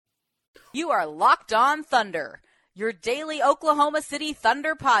You are Locked On Thunder, your daily Oklahoma City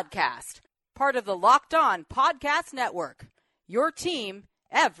Thunder podcast. Part of the Locked On Podcast Network, your team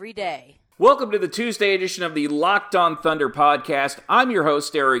every day. Welcome to the Tuesday edition of the Locked On Thunder podcast. I'm your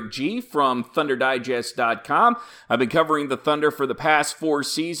host, Eric G. from ThunderDigest.com. I've been covering the Thunder for the past 4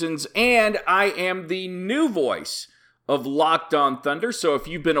 seasons, and I am the new voice of Locked On Thunder. So if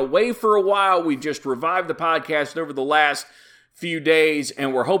you've been away for a while, we've just revived the podcast over the last few days,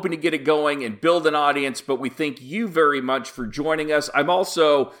 and we're hoping to get it going and build an audience, but we thank you very much for joining us. I'm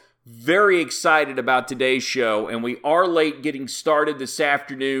also very excited about today's show, and we are late getting started this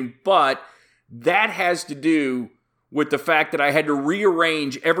afternoon, but that has to do with the fact that I had to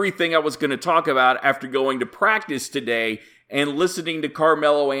rearrange everything I was going to talk about after going to practice today and listening to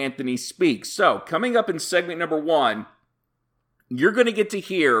Carmelo Anthony speak. So, coming up in segment number 1, you're going to get to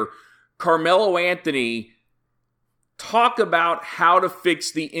hear Carmelo Anthony talk about how to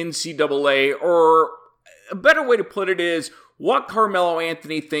fix the NCAA, or a better way to put it is what Carmelo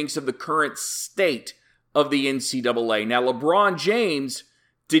Anthony thinks of the current state of the NCAA. Now, LeBron James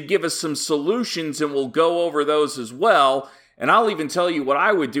did give us some solutions, and we'll go over those as well. And I'll even tell you what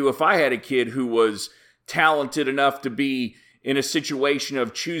I would do if I had a kid who was talented enough to be in a situation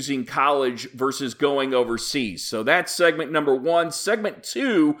of choosing college versus going overseas. So that's segment number 1. Segment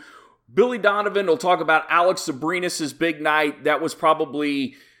 2, Billy Donovan will talk about Alex Abrines' big night. That was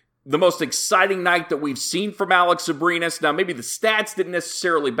probably the most exciting night that we've seen from Alex Abrines. Now, maybe the stats didn't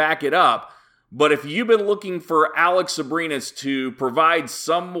necessarily back it up, but if you've been looking for Alex Abrines to provide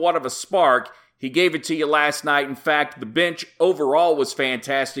somewhat of a spark, he gave it to you last night. In fact, the bench overall was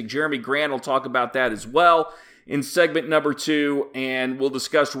fantastic. Jeremy Grant will talk about that as well in segment number 2, and we'll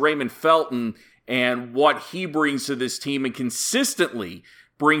discuss Raymond Felton and what he brings to this team and consistently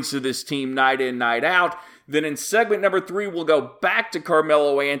brings to this team night in, night out. Then in segment number 3, we'll go back to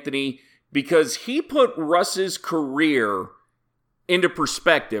Carmelo Anthony because he put Russ's career into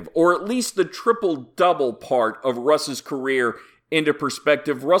perspective, or at least the triple-double part of Russ's career into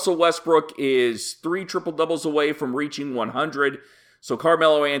perspective. Russell Westbrook is 3 triple-doubles away from reaching 100, so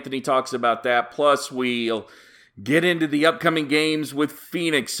Carmelo Anthony talks about that. Plus, we'll get into the upcoming games with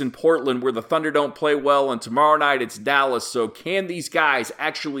Phoenix and Portland, where the Thunder don't play well, and tomorrow night it's Dallas. So can these guys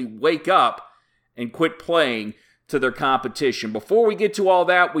actually wake up and quit playing to their competition? Before we get to all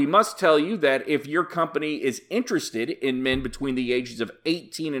that, we must tell you that if your company is interested in men between the ages of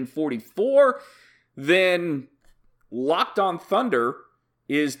 18 and 44, then Locked On Thunder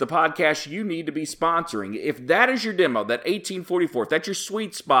is the podcast you need to be sponsoring. If that is your demo, that 18-44, if that's your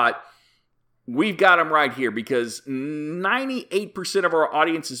sweet spot, we've got them right here, because 98% of our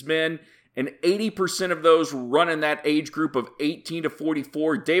audience is men, and 80% of those run in that age group of 18 to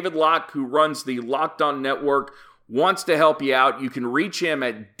 44. David Locke, who runs the Locked On Network, wants to help you out. You can reach him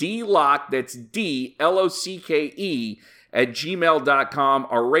at dlocke, that's D-L-O-C-K-E, at gmail.com.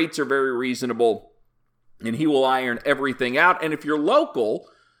 Our rates are very reasonable, and he will iron everything out. And if you're local,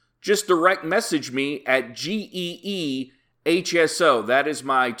 just direct message me at GEEHSO. That is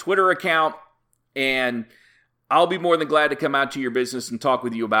my Twitter account, and I'll be more than glad to come out to your business and talk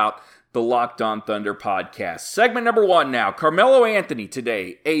with you about the Locked On Thunder podcast. Segment number 1 now. Carmelo Anthony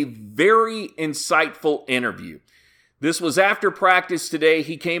today, a very insightful interview. This was after practice today.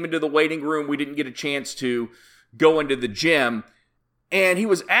 He came into the waiting room. We didn't get a chance to go into the gym, and he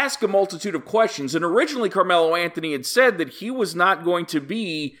was asked a multitude of questions. And originally, Carmelo Anthony had said that he was not going to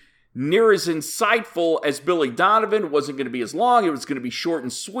be near as insightful as Billy Donovan. It wasn't going to be as long. It was going to be short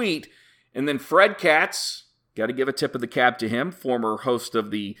and sweet. And then Fred Katz, got to give a tip of the cap to him, former host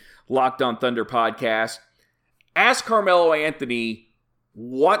of the Locked On Thunder podcast, asked Carmelo Anthony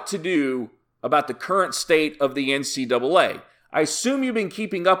what to do about the current state of the NCAA. I assume you've been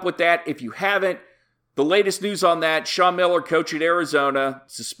keeping up with that. If you haven't, the latest news on that, Sean Miller, coach at Arizona,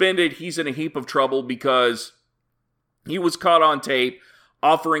 suspended. He's in a heap of trouble because he was caught on tape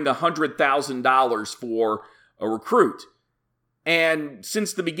offering $100,000 for a recruit. And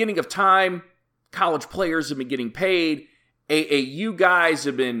since the beginning of time, college players have been getting paid. AAU guys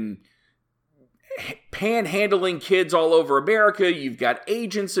have been panhandling kids all over America. You've got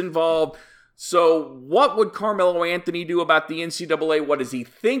agents involved. So what would Carmelo Anthony do about the NCAA? What does he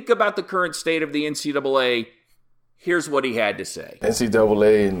think about the current state of the NCAA? Here's what he had to say.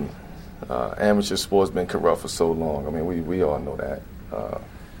 NCAA and amateur sports been corrupt for so long. I mean, we all know that.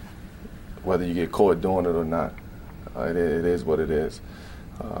 Whether you get caught doing it or not, it is what it is.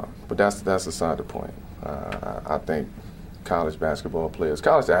 But that's aside the point. I think college basketball players,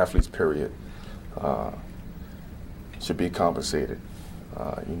 college athletes, period, should be compensated.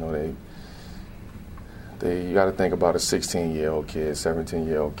 You got to think about a 16-year-old kid,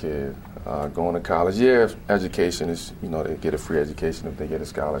 17-year-old kid going to college. Yeah, education is, they get a free education if they get a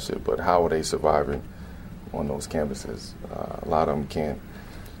scholarship, but how are they surviving on those campuses? A lot of them can't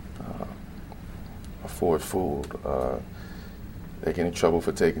afford food. They get in trouble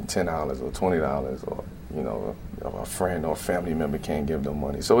for taking $10 or $20, or a friend or family member can't give them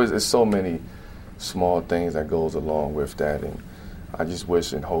money. So it's so many small things that goes along with that, and I just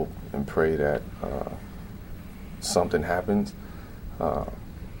wish and hope and pray that something happens.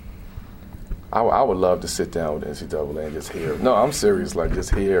 I would love to sit down with NCAA and just hear. No, I'm serious. Like,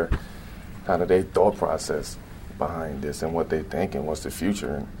 just hear kind of their thought process behind this and what they think and what's the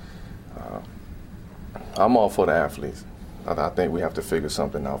future. And I'm all for the athletes. I think we have to figure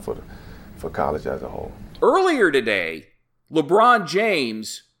something out for college as a whole. Earlier today, LeBron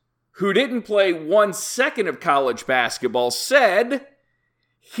James, who didn't play 1 second of college basketball, said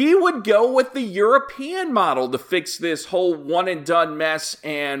he would go with the European model to fix this whole one-and-done mess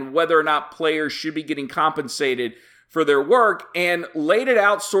and whether or not players should be getting compensated for their work, and laid it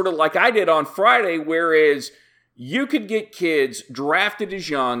out sort of like I did on Friday, whereas you could get kids drafted as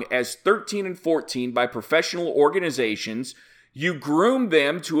young as 13 and 14 by professional organizations. You groom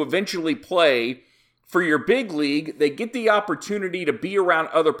them to eventually play for your big league. They get the opportunity to be around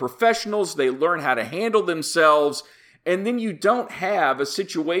other professionals. They learn how to handle themselves. And then you don't have a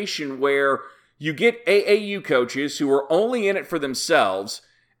situation where you get AAU coaches who are only in it for themselves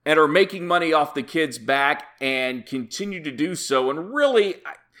and are making money off the kids' back and continue to do so. And really,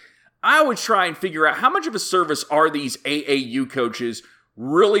 I would try and figure out how much of a service are these AAU coaches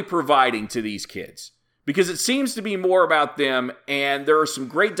really providing to these kids? Because it seems to be more about them, and there are some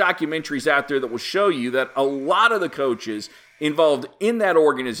great documentaries out there that will show you that a lot of the coaches involved in that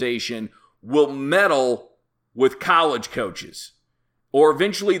organization will meddle with college coaches, or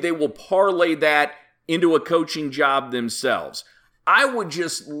eventually they will parlay that into a coaching job themselves. I would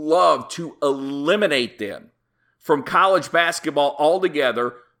just love to eliminate them from college basketball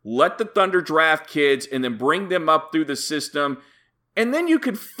altogether. Let the Thunder draft kids and then bring them up through the system. And then you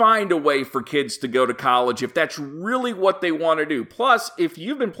could find a way for kids to go to college if that's really what they want to do. Plus, if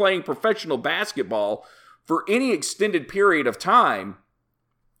you've been playing professional basketball for any extended period of time,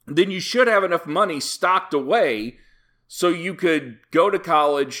 then you should have enough money stocked away so you could go to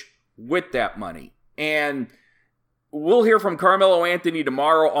college with that money. And we'll hear from Carmelo Anthony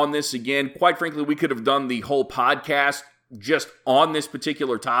tomorrow on this again. Quite frankly, we could have done the whole podcast just on this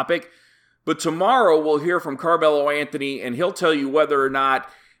particular topic. But tomorrow we'll hear from Carmelo Anthony, and he'll tell you whether or not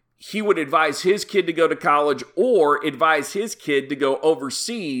he would advise his kid to go to college or advise his kid to go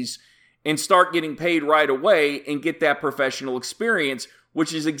overseas and start getting paid right away and get that professional experience,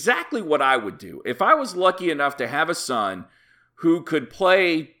 which is exactly what I would do. If I was lucky enough to have a son who could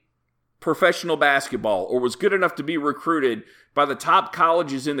play professional basketball or was good enough to be recruited by the top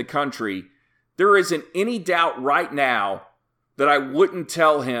colleges in the country, there isn't any doubt right now that I wouldn't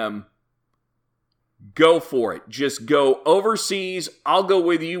tell him, go for it. Just go overseas. I'll go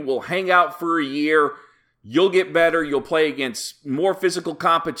with you. We'll hang out for a year. You'll get better. You'll play against more physical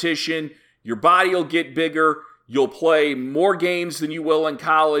competition. Your body will get bigger. You'll play more games than you will in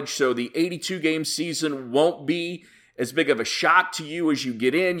college, so the 82-game season won't be as big of a shock to you as you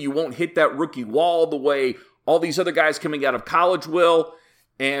get in. You won't hit that rookie wall the way all these other guys coming out of college will,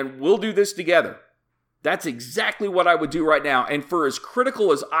 and we'll do this together. That's exactly what I would do right now. And for as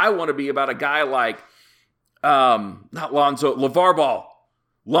critical as I want to be about a guy like, LeVar Ball,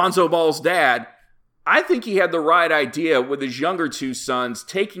 Lonzo Ball's dad, I think he had the right idea with his younger two sons,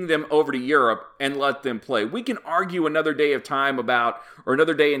 taking them over to Europe and let them play. We can argue another day in time about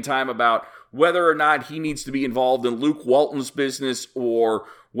whether or not he needs to be involved in Luke Walton's business or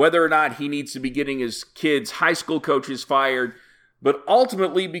whether or not he needs to be getting his kids' high school coaches fired. But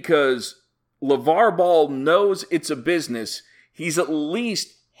ultimately, because LeVar Ball knows it's a business, he's at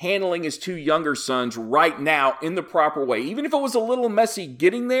least handling his two younger sons right now in the proper way. Even if it was a little messy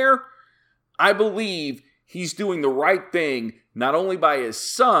getting there, I believe he's doing the right thing, not only by his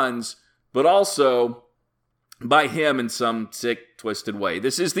sons, but also by him in some sick, twisted way.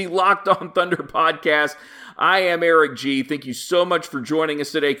 This is the Locked On Thunder podcast. I am Eric G. Thank you so much for joining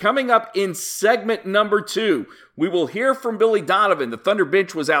us today. Coming up in segment number 2, we will hear from Billy Donovan. The Thunder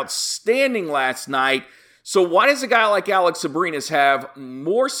bench was outstanding last night. So why does a guy like Alex Abrines have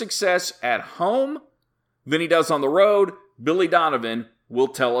more success at home than he does on the road? Billy Donovan will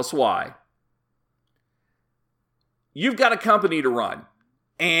tell us why. You've got a company to run,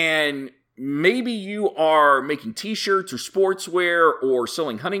 and maybe you are making t-shirts or sportswear or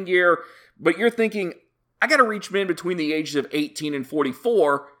selling hunting gear, but you're thinking, I got to reach men between the ages of 18 and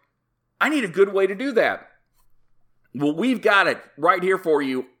 44. I need a good way to do that. Well, we've got it right here for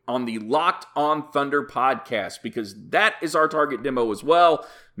you on the Locked On Thunder podcast, because that is our target demo as well.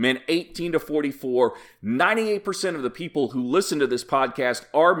 Men 18 to 44. 98% of the people who listen to this podcast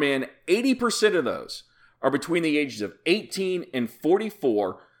are men. 80% of those are between the ages of 18 and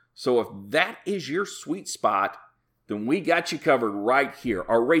 44. So if that is your sweet spot, then we got you covered right here.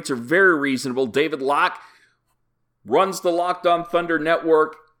 Our rates are very reasonable. David Locke runs the Locked On Thunder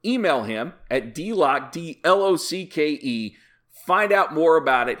Network. Email him at dlocke, D-L-O-C-K-E. Find out more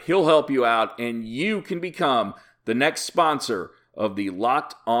about it. He'll help you out, and you can become the next sponsor of the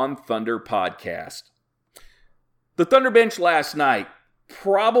Locked On Thunder podcast. The Thunder bench last night,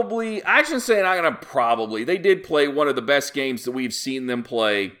 they did play one of the best games that we've seen them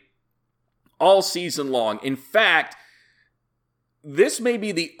play all season long. In fact, this may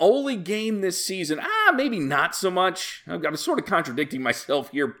be the only game this season, maybe not so much. I'm sort of contradicting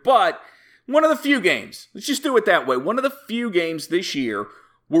myself here, but one of the few games, let's just do it that way, one of the few games this year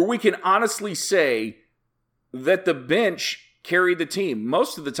where we can honestly say that the bench carried the team.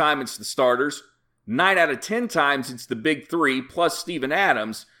 Most of the time it's the starters. 9 out of 10 times it's the big three plus Steven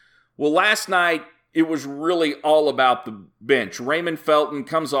Adams. Well, last night it was really all about the bench. Raymond Felton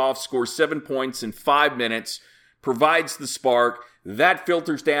comes off, scores 7 points in 5 minutes, provides the spark. That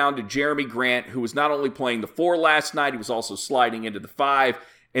filters down to Jeremy Grant, who was not only playing the 4 last night, he was also sliding into the 5.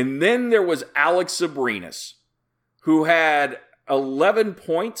 And then there was Alex Sabrinas, who had 11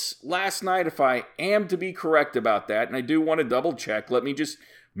 points last night, if I am to be correct about that. And I do want to double check. Let me just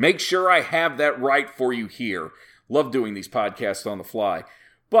make sure I have that right for you here. Love doing these podcasts on the fly.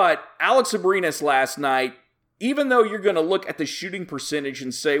 But Alex Sabrinas last night, even though you're going to look at the shooting percentage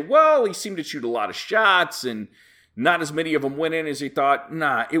and say, well, he seemed to shoot a lot of shots and not as many of them went in as he thought.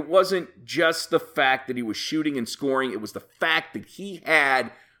 Nah, it wasn't just the fact that he was shooting and scoring. It was the fact that he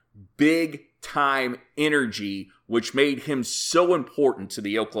had big-time energy, which made him so important to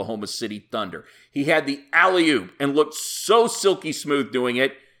the Oklahoma City Thunder. He had the alley-oop and looked so silky smooth doing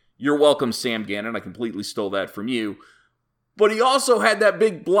it. You're welcome, Sam Gannon. I completely stole that from you. But he also had that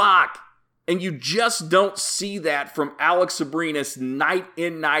big block, and you just don't see that from Alex Sabrinas night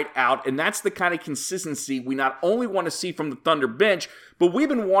in, night out, and that's the kind of consistency we not only want to see from the Thunder bench, but we've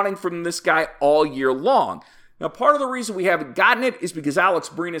been wanting from this guy all year long. Now, part of the reason we haven't gotten it is because Alex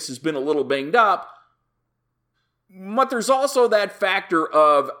Sabrinas has been a little banged up, but there's also that factor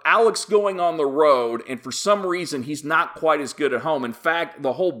of Alex going on the road, and for some reason, he's not quite as good at home. In fact,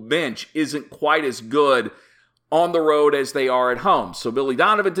 the whole bench isn't quite as good on the road as they are at home. So Billy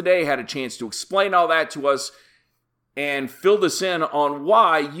Donovan today had a chance to explain all that to us and filled us in on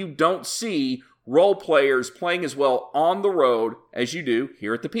why you don't see role players playing as well on the road as you do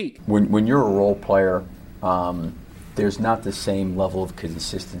here at the Peak. When you're a role player, there's not the same level of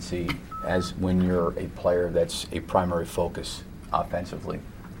consistency as when you're a player that's a primary focus offensively.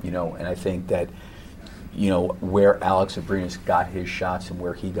 And I think that where Alex Sabrinas got his shots and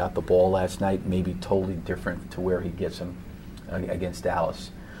where he got the ball last night may be totally different to where he gets them against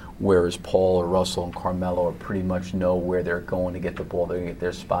Dallas. Whereas Paul or Russell and Carmelo pretty much know where they're going to get the ball. They're going to get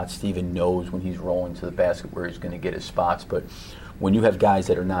their spots. Steven knows when he's rolling to the basket where he's going to get his spots. But when you have guys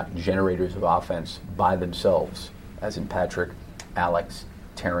that are not generators of offense by themselves, as in Patrick, Alex,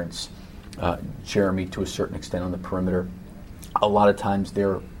 Terrence, Jeremy to a certain extent on the perimeter, a lot of times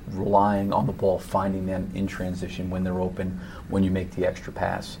they're relying on the ball, finding them in transition when they're open, when you make the extra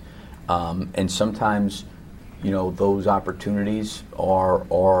pass. And sometimes, those opportunities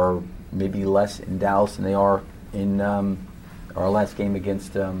are maybe less in Dallas than they are in our last game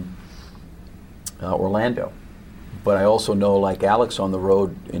against Orlando. But I also know, like Alex on the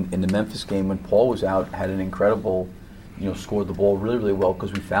road in the Memphis game when Paul was out, had an incredible, scored the ball really, really well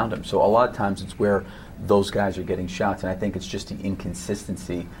because we found him. So a lot of times it's where those guys are getting shots, and I think it's just the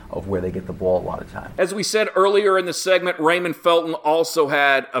inconsistency of where they get the ball a lot of times. As we said earlier in the segment, Raymond Felton also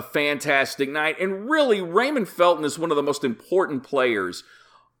had a fantastic night, and really, Raymond Felton is one of the most important players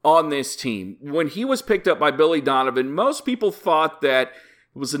on this team. When he was picked up by Billy Donovan, most people thought that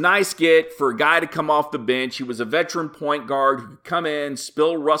it was a nice get for a guy to come off the bench. He was a veteran point guard who could come in,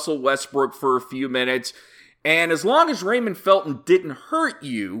 spill Russell Westbrook for a few minutes, and as long as Raymond Felton didn't hurt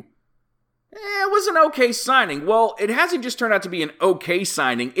you, it was an okay signing. Well, it hasn't just turned out to be an okay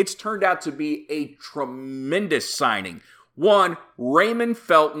signing. It's turned out to be a tremendous signing. One, Raymond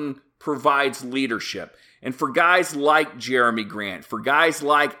Felton provides leadership. And for guys like Jeremy Grant, for guys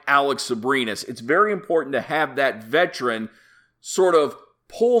like Alex Sabrinas, it's very important to have that veteran sort of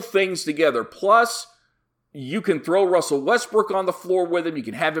pull things together. Plus, you can throw Russell Westbrook on the floor with him. You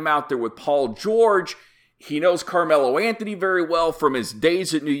can have him out there with Paul George. He knows Carmelo Anthony very well from his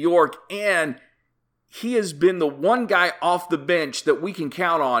days at New York, and he has been the one guy off the bench that we can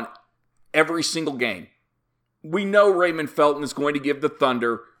count on every single game. We know Raymond Felton is going to give the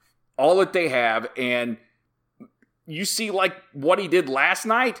Thunder all that they have, and you see like what he did last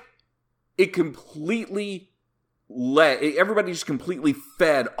night, it completely everybody just completely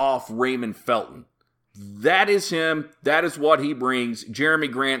fed off Raymond Felton. That is him. That is what he brings. Jeremy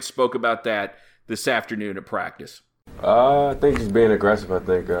Grant spoke about that this afternoon at practice. I think just being aggressive. I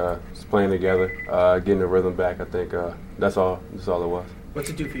think just playing together, getting the rhythm back. I think that's all. That's all it was. What's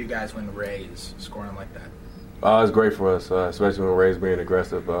it do for you guys when Ray is scoring like that? It's great for us, especially when Ray's being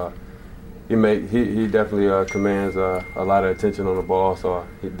aggressive. He definitely commands a lot of attention on the ball. So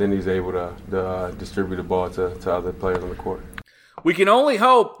then he's able to distribute the ball to other players on the court. We can only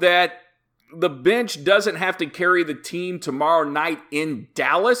hope that the bench doesn't have to carry the team tomorrow night in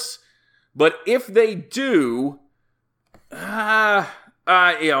Dallas. But if they do, I'm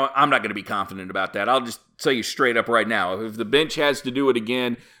not going to be confident about that. I'll just tell you straight up right now. If the bench has to do it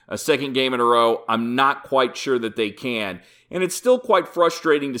again, a second game in a row, I'm not quite sure that they can. And it's still quite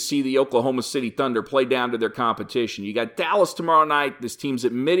frustrating to see the Oklahoma City Thunder play down to their competition. You got Dallas tomorrow night. This team's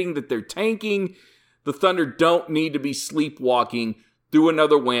admitting that they're tanking. The Thunder don't need to be sleepwalking through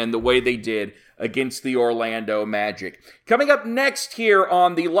another win the way they did against the Orlando Magic. Coming up next here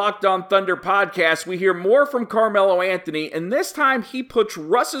on the Locked On Thunder podcast, we hear more from Carmelo Anthony, and this time he puts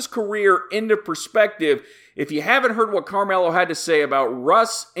Russ's career into perspective. If you haven't heard what Carmelo had to say about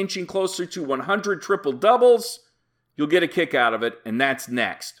Russ inching closer to 100 triple-doubles, you'll get a kick out of it, and that's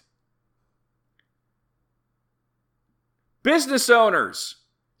next. Business owners,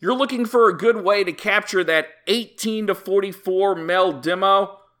 you're looking for a good way to capture that 18 to 44 Mel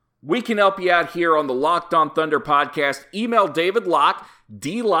demo? We can help you out here on the Locked On Thunder podcast. Email David Locke,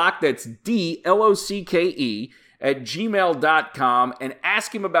 D-Locke, that's D-L-O-C-K-E, at gmail.com, and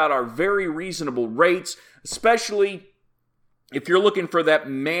ask him about our very reasonable rates, especially if you're looking for that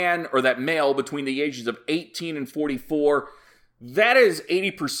man or that male between the ages of 18 and 44. That is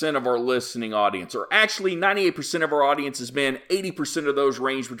 80% of our listening audience, or actually 98% of our audience has been 80% of those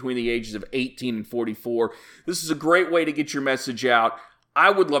range between the ages of 18 and 44. This is a great way to get your message out. I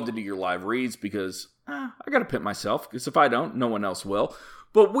would love to do your live reads because I got to pimp myself, because if I don't, no one else will.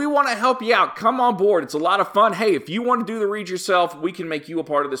 But we want to help you out. Come on board. It's a lot of fun. Hey, if you want to do the read yourself, we can make you a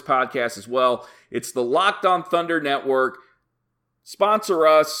part of this podcast as well. It's the Locked On Thunder Network. Sponsor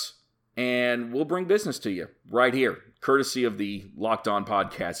us, and we'll bring business to you right here, courtesy of the Locked On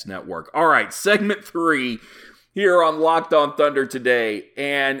Podcast Network. All right, segment 3 here on Locked On Thunder today.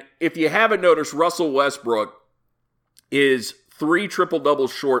 And if you haven't noticed, Russell Westbrook is 3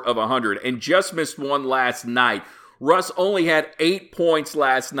 triple-doubles short of 100 and just missed one last night. Russ only had 8 points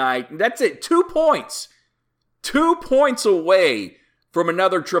last night. That's it, 2 points. 2 points away from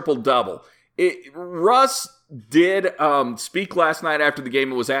another triple-double. Russ did speak last night after the game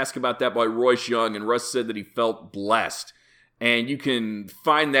and was asked about that by Royce Young, and Russ said that he felt blessed. And you can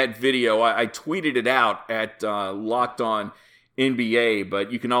find that video. I tweeted it out at Locked On NBA,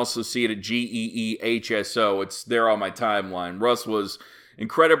 but you can also see it at GEEHSO. It's there on my timeline. Russ was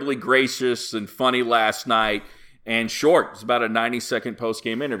incredibly gracious and funny last night, and short. It's about a 90-second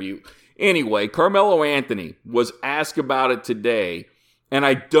post-game interview. Anyway, Carmelo Anthony was asked about it today, and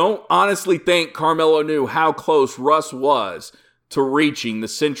I don't honestly think Carmelo knew how close Russ was to reaching the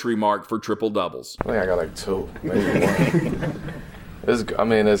century mark for triple-doubles. I think I got like 2, maybe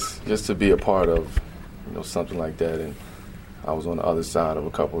 1. It's just to be a part of, something like that. And I was on the other side of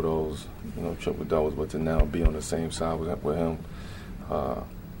a couple of those, triple-doubles, but to now be on the same side with him,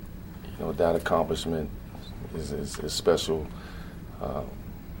 that accomplishment is special. I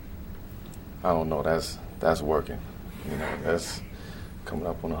don't know. That's working. That's coming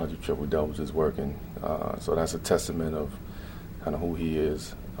up on 100 triple doubles is working. So that's a testament of kind of who he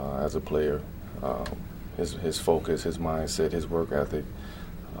is as a player, his focus, his mindset, his work ethic,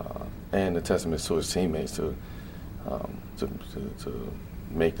 and a testament to his teammates to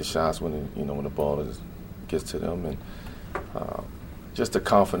make the shots when the ball gets to them, and just the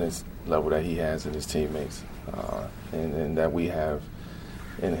confidence level that he has in his teammates, and that we have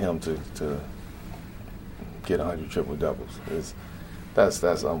in him to get 100 triple doubles that's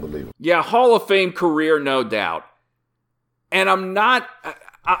unbelievable. Yeah, Hall of Fame career, no doubt. And I'm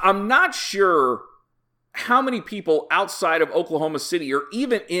not sure how many people outside of Oklahoma City or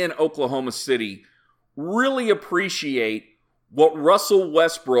even in Oklahoma City really appreciate what Russell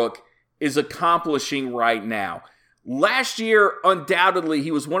Westbrook is accomplishing right now. Last year, undoubtedly,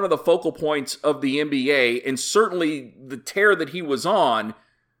 he was one of the focal points of the NBA, and certainly the tear that he was on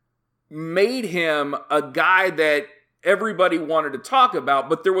made him a guy that everybody wanted to talk about.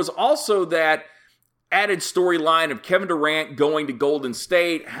 But there was also that added storyline of Kevin Durant going to Golden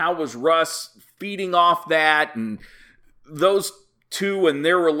State. How was Russ feeding off that? And those two and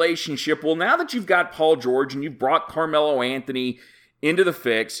their relationship. Well, now that you've got Paul George and you've brought Carmelo Anthony into the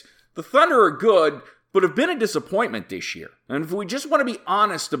fix, the Thunder are good, but have been a disappointment this year. And if we just want to be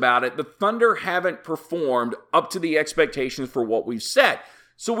honest about it, the Thunder haven't performed up to the expectations for what we've set.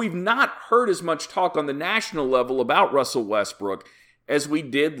 So we've not heard as much talk on the national level about Russell Westbrook as we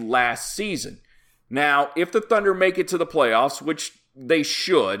did last season. Now, if the Thunder make it to the playoffs, which they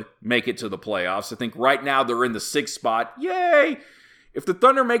should make it to the playoffs, I think right now they're in the 6th spot. Yay! If the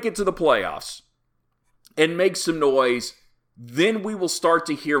Thunder make it to the playoffs and make some noise, then we will start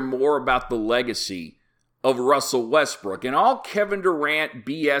to hear more about the legacy of Russell Westbrook. And all Kevin Durant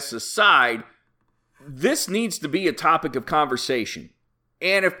BS aside, this needs to be a topic of conversation.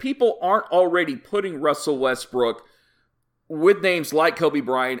 And if people aren't already putting Russell Westbrook with names like Kobe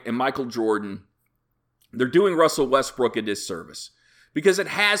Bryant and Michael Jordan, they're doing Russell Westbrook a disservice. Because it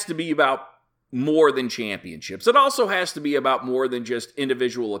has to be about more than championships. It also has to be about more than just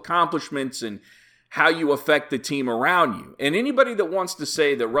individual accomplishments and how you affect the team around you. And anybody that wants to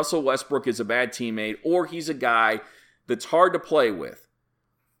say that Russell Westbrook is a bad teammate or he's a guy that's hard to play with,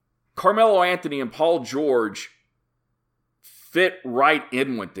 Carmelo Anthony and Paul George fit right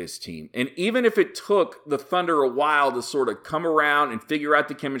in with this team. And even if it took the Thunder a while to sort of come around and figure out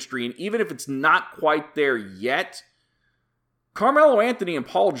the chemistry, and even if it's not quite there yet, Carmelo Anthony and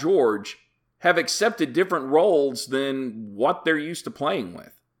Paul George have accepted different roles than what they're used to playing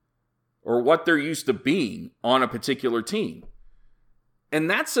with or what they're used to being on a particular team. And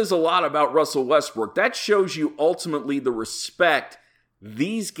that says a lot about Russell Westbrook. That shows you ultimately the respect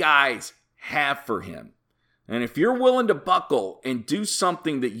these guys have for him. And if you're willing to buckle and do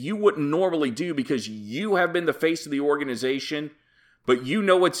something that you wouldn't normally do because you have been the face of the organization, but you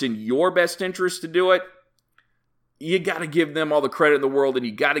know it's in your best interest to do it, you got to give them all the credit in the world, and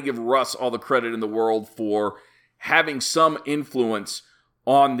you got to give Russ all the credit in the world for having some influence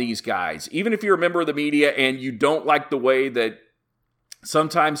on these guys. Even if you're a member of the media and you don't like the way that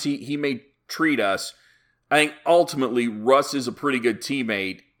sometimes he may treat us, I think ultimately Russ is a pretty good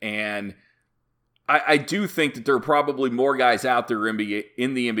teammate, and I do think that there are probably more guys out there in the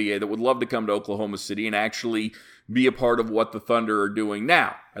NBA that would love to come to Oklahoma City and actually be a part of what the Thunder are doing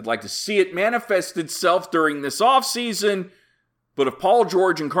now. I'd like to see it manifest itself during this offseason, but if Paul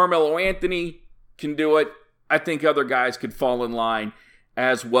George and Carmelo Anthony can do it, I think other guys could fall in line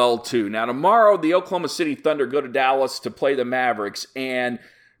as well too. Now tomorrow, the Oklahoma City Thunder go to Dallas to play the Mavericks, and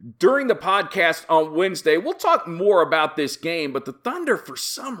during the podcast on Wednesday, we'll talk more about this game, but the Thunder, for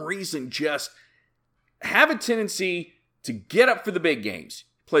some reason, just have a tendency to get up for the big games.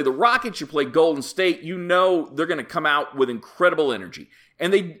 Play the Rockets, you play Golden State, you know they're going to come out with incredible energy.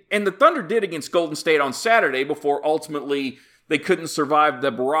 And the Thunder did against Golden State on Saturday before ultimately they couldn't survive the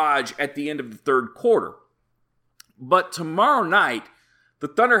barrage at the end of the third quarter. But tomorrow night, the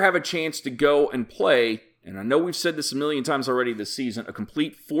Thunder have a chance to go and play, and I know we've said this a million times already this season, a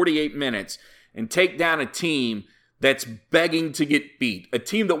complete 48 minutes and take down a team that's begging to get beat. A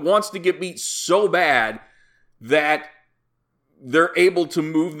team that wants to get beat so bad that they're able to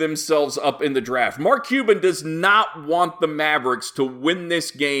move themselves up in the draft. Mark Cuban does not want the Mavericks to win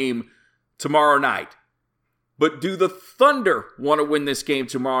this game tomorrow night. But do the Thunder want to win this game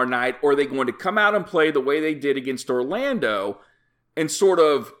tomorrow night, or are they going to come out and play the way they did against Orlando and sort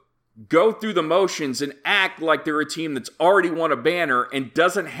of go through the motions and act like they're a team that's already won a banner and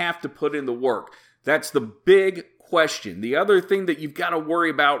doesn't have to put in the work? That's the big question. The other thing that you've got to worry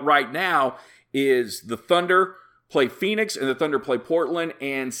about right now is the Thunder play Phoenix and the Thunder play Portland.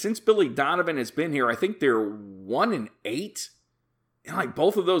 And since Billy Donovan has been here, I think they're 1-8 in like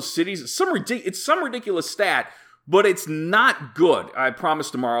both of those cities. It's some ridiculous stat, but it's not good. I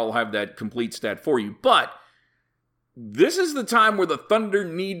promise tomorrow I'll have that complete stat for you. But this is the time where the Thunder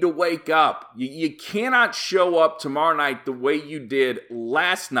need to wake up. You cannot show up tomorrow night the way you did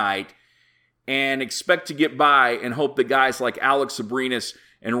last night and expect to get by and hope that guys like Alex Abrinas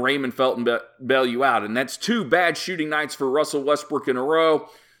and Raymond Felton bail you out. And that's 2 bad shooting nights for Russell Westbrook in a row.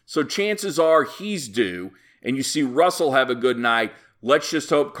 So chances are he's due, and you see Russell have a good night. Let's just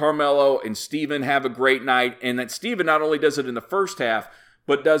hope Carmelo and Steven have a great night, and that Steven not only does it in the first half,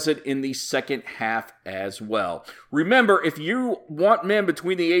 but does it in the second half as well. Remember, if you want men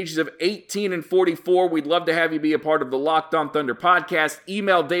between the ages of 18 and 44, we'd love to have you be a part of the Locked On Thunder podcast.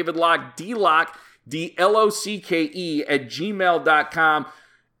 Email David Locke, D-Locke, D-L-O-C-K-E @gmail.com.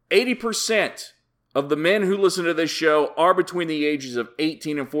 80% of the men who listen to this show are between the ages of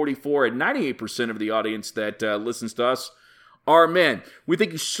 18 and 44, and 98% of the audience that listens to us our men. We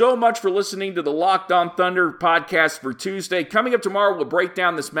thank you so much for listening to the Locked On Thunder podcast for Tuesday. Coming up tomorrow, we'll break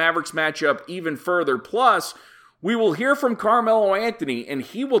down this Mavericks matchup even further. Plus, we will hear from Carmelo Anthony, and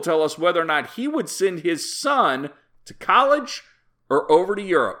he will tell us whether or not he would send his son to college or over to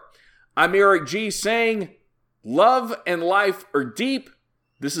Europe. I'm Eric G. saying, love and life are deep.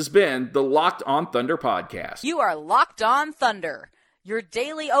 This has been the Locked On Thunder podcast. You are Locked On Thunder, your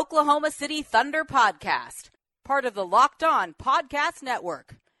daily Oklahoma City Thunder podcast. Part of the Locked On Podcast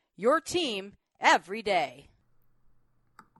Network, your team every day.